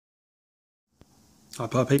Hi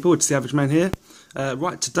people, it's the Average Man here.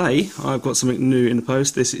 Right, today I've got something new in the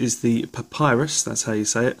post. This is the PaPiRus, that's how you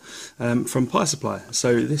say it, from Pi Supply.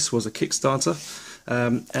 So this was a Kickstarter,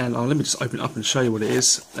 and let me just open it up and show you what it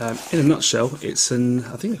is. In a nutshell, it's I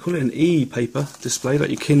think they call it an e-paper display, like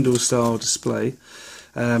your Kindle style display,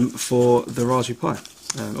 for the Raspberry Pi.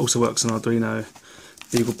 Also works on Arduino,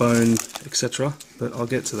 BeagleBone, etc. But I'll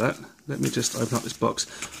get to that. Let me just open up this box.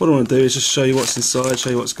 What I want to do is just show you what's inside, show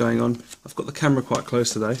you what's going on. I've got the camera quite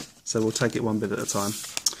close today, so we'll take it one bit at a time.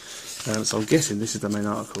 So I'm guessing this is the main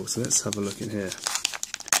article, so let's have a look in here.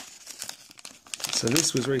 So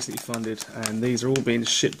this was recently funded, and these are all being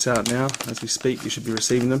shipped out now. As we speak, you should be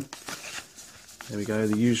receiving them. There we go,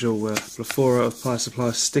 the usual plethora of Pi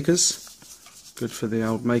Supply stickers. Good for the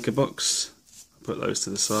old maker box. I'll put those to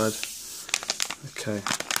the side. Okay.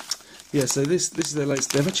 Yeah, so this is their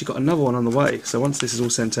latest. They've actually got another one on the way. So once this is all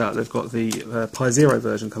sent out, they've got the Pi Zero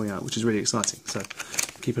version coming out, which is really exciting. So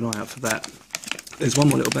keep an eye out for that. There's one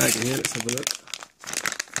more little bag in here. Let's have a look.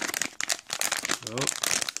 Oh,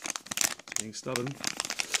 being stubborn.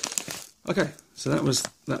 Okay, so that was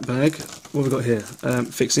that bag. What have we got here?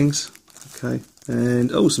 Fixings. Okay,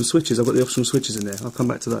 and oh, some switches. I've got the optional switches in there. I'll come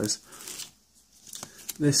back to those.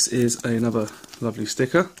 This is another lovely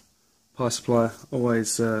sticker. Pi Supply,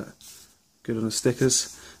 always good on the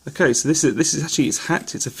stickers. Okay, so this is actually its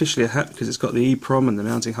hat. It's officially a hat because it's got the EEPROM and the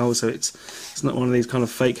mounting hole, so it's not one of these kind of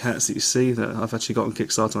fake hats that you see that I've actually got on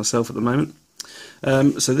Kickstarter myself at the moment.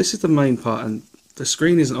 So this is the main part, and the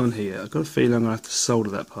screen isn't on here. I've got a feeling I'm going to have to solder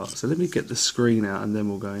that part. So let me get the screen out and then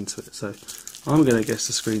we'll go into it. So I'm going to guess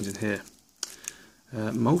the screen's in here.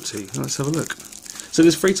 Multi, let's have a look. So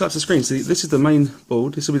there's three types of screens. So this is the main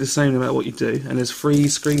board. This will be the same no matter what you do. And there's three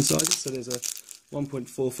screen sizes. So there's a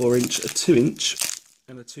 1.44 inch, a 2 inch,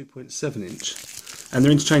 and a 2.7 inch. And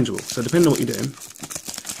they're interchangeable. So depending on what you're doing,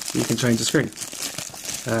 you can change the screen.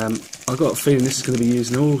 I've got a feeling this is going to be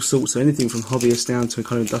used in all sorts of anything from hobbyists down to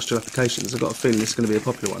kind of industrial applications. I've got a feeling this is going to be a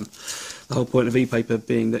popular one. The whole point of e-paper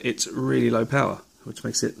being that it's really low power, which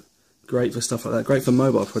makes it great for stuff like that. Great for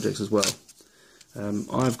mobile projects as well.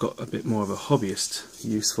 I've got a bit more of a hobbyist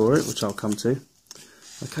use for it, which I'll come to.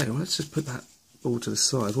 Okay, well let's just put that all to the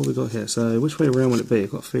side. What have we got here? So which way around will it be? I've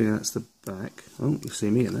got a feeling that's the back. Oh, you see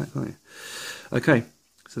me in that, can't you? Okay,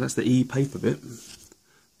 so that's the e-paper bit.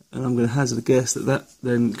 And I'm going to hazard a guess that that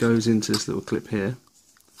then goes into this little clip here,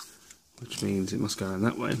 which means it must go in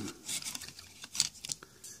that way.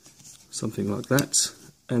 Something like that.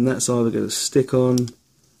 And that's either going to stick on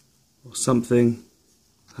or something.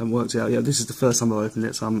 Haven't worked it out yet. This is the first time I've opened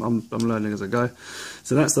it, so I'm learning as I go.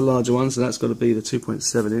 So that's the larger one, so that's got to be the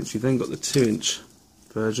 2.7 inch. You've then got the 2 inch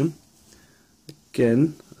version.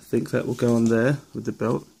 Again, I think that will go on there with the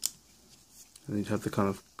belt. And you have the kind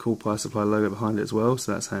of cool Pi Supply logo behind it as well,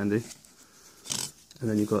 so that's handy. And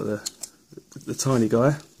then you've got the tiny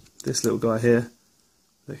guy, this little guy here,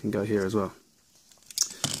 that can go here as well.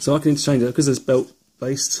 So I can interchange it, because there's belt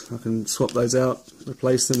based, I can swap those out,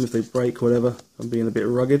 replace them if they break or whatever. I'm being a bit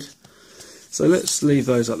rugged. So let's leave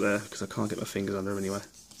those up there because I can't get my fingers under them anyway.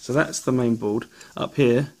 So that's the main board. Up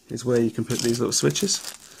here is where you can put these little switches.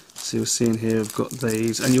 So you'll see in here I've got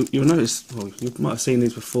these, and you'll notice, well, you might have seen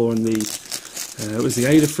these before in the, it was the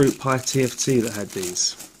Adafruit Pi TFT that had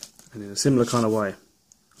these, and in a similar kind of way.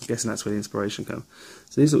 I'm guessing that's where the inspiration came.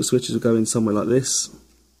 So these little switches will go in somewhere like this,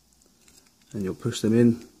 and you'll push them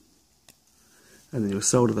in. And then you'll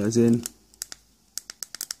solder those in.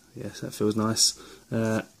 Yes, that feels nice.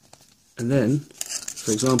 And then,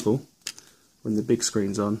 for example, when the big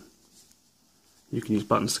screen's on, you can use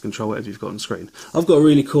buttons to control whatever you've got on screen. I've got a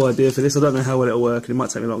really cool idea for this. I don't know how well it'll work, and it might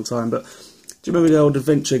take me a long time, but do you remember the old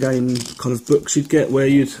adventure game kind of books you'd get where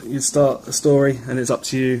you'd start a story and it's up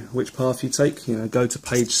to you which path you take? You know, go to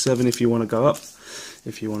page 7 if you want to go up.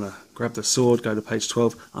 If you want to grab the sword, go to page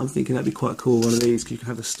 12. I'm thinking that'd be quite cool, one of these. You can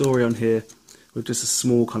have the story on here with just a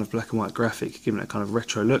small kind of black and white graphic, giving it a kind of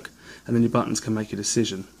retro look, and then your buttons can make a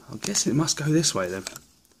decision. I'm guessing it must go this way then.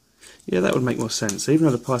 Yeah, that would make more sense. Even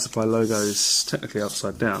though the Pi Supply logo is technically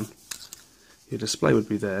upside down, your display would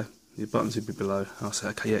be there, your buttons would be below. I'll say,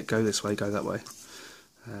 okay, yeah, go this way, go that way.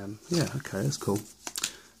 Yeah, okay, that's cool.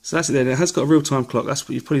 So that's it then. It has got a real-time clock. That's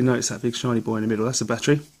what you've probably noticed, that big shiny boy in the middle. That's the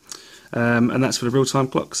battery. And that's for the real-time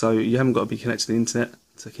clock, so you haven't got to be connected to the internet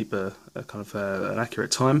to keep a kind of an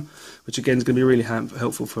accurate time, which again is going to be really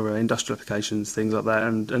helpful for industrial applications, things like that.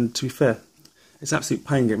 And to be fair, it's absolute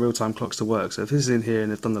pain getting real-time clocks to work. So if this is in here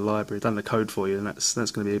and they've done the library, done the code for you, then that's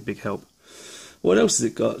going to be a big help. What else has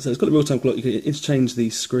it got? So it's got a real-time clock. You can interchange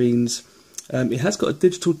these screens. It has got a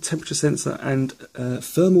digital temperature sensor and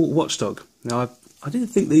thermal watchdog. Now I didn't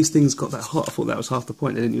think these things got that hot. I thought that was half the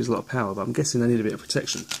point. They didn't use a lot of power, but I'm guessing they need a bit of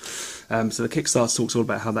protection. So the Kickstarter talks all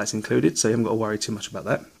about how that's included, so you haven't got to worry too much about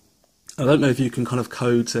that. I don't know if you can kind of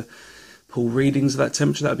code to pull readings of that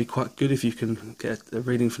temperature. That would be quite good if you can get a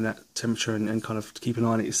reading from that temperature and kind of keep an eye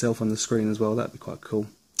on it yourself on the screen as well. That would be quite cool.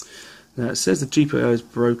 Now it says the GPIO is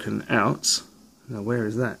broken out. Now where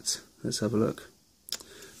is that? Let's have a look.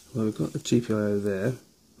 Well, we've got the GPIO there.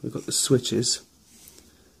 We've got the switches.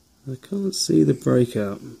 I can't see the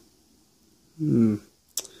breakout. I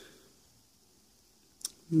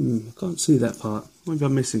can't see that part. Maybe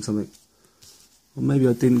I'm missing something. Or maybe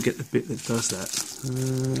I didn't get the bit that does that.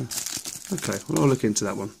 Okay, well I'll look into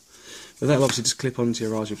that one. But that'll obviously just clip onto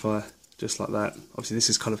your Raspberry Pi, just like that. Obviously this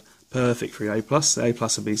is kind of perfect for your A+. The A+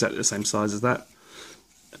 will be exactly the same size as that.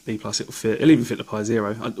 B+ it'll fit. It'll even fit the Pi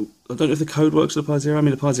Zero. I don't know if the code works with the Pi Zero. I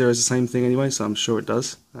mean the Pi Zero is the same thing anyway, so I'm sure it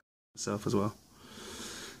does. Itself as well.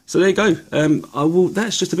 So there you go.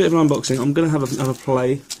 That's just a bit of an unboxing. I'm going to have a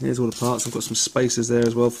play. Here's all the parts. I've got some spacers there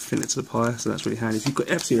as well for fitting it to the Pi, so that's really handy. You've got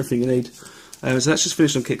absolutely everything you need. So that's just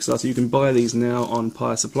finished on Kickstarter. You can buy these now on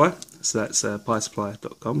Pi Supply. So that's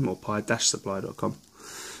pisupply.com or pi-supply.com.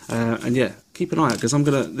 And yeah, keep an eye out because I'm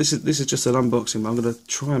gonna. This is just an unboxing. But I'm gonna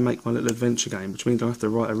try and make my little adventure game, which means I have to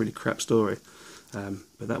write a really crap story.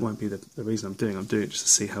 But that won't be the reason I'm doing it. I'm doing it just to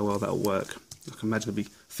see how well that'll work. I can imagine there'll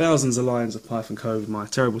be thousands of lines of Python code with my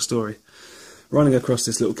terrible story running across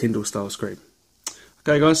this little Kindle style screen.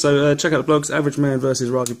 Okay guys, so check out the blogs,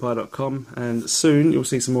 averageman-raspberrypi.com, and soon you'll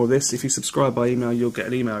see some more of this. If you subscribe by email, you'll get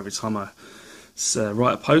an email every time I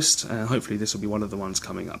write a post, and hopefully this will be one of the ones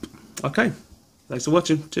coming up. Okay, thanks for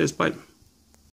watching. Cheers, bye.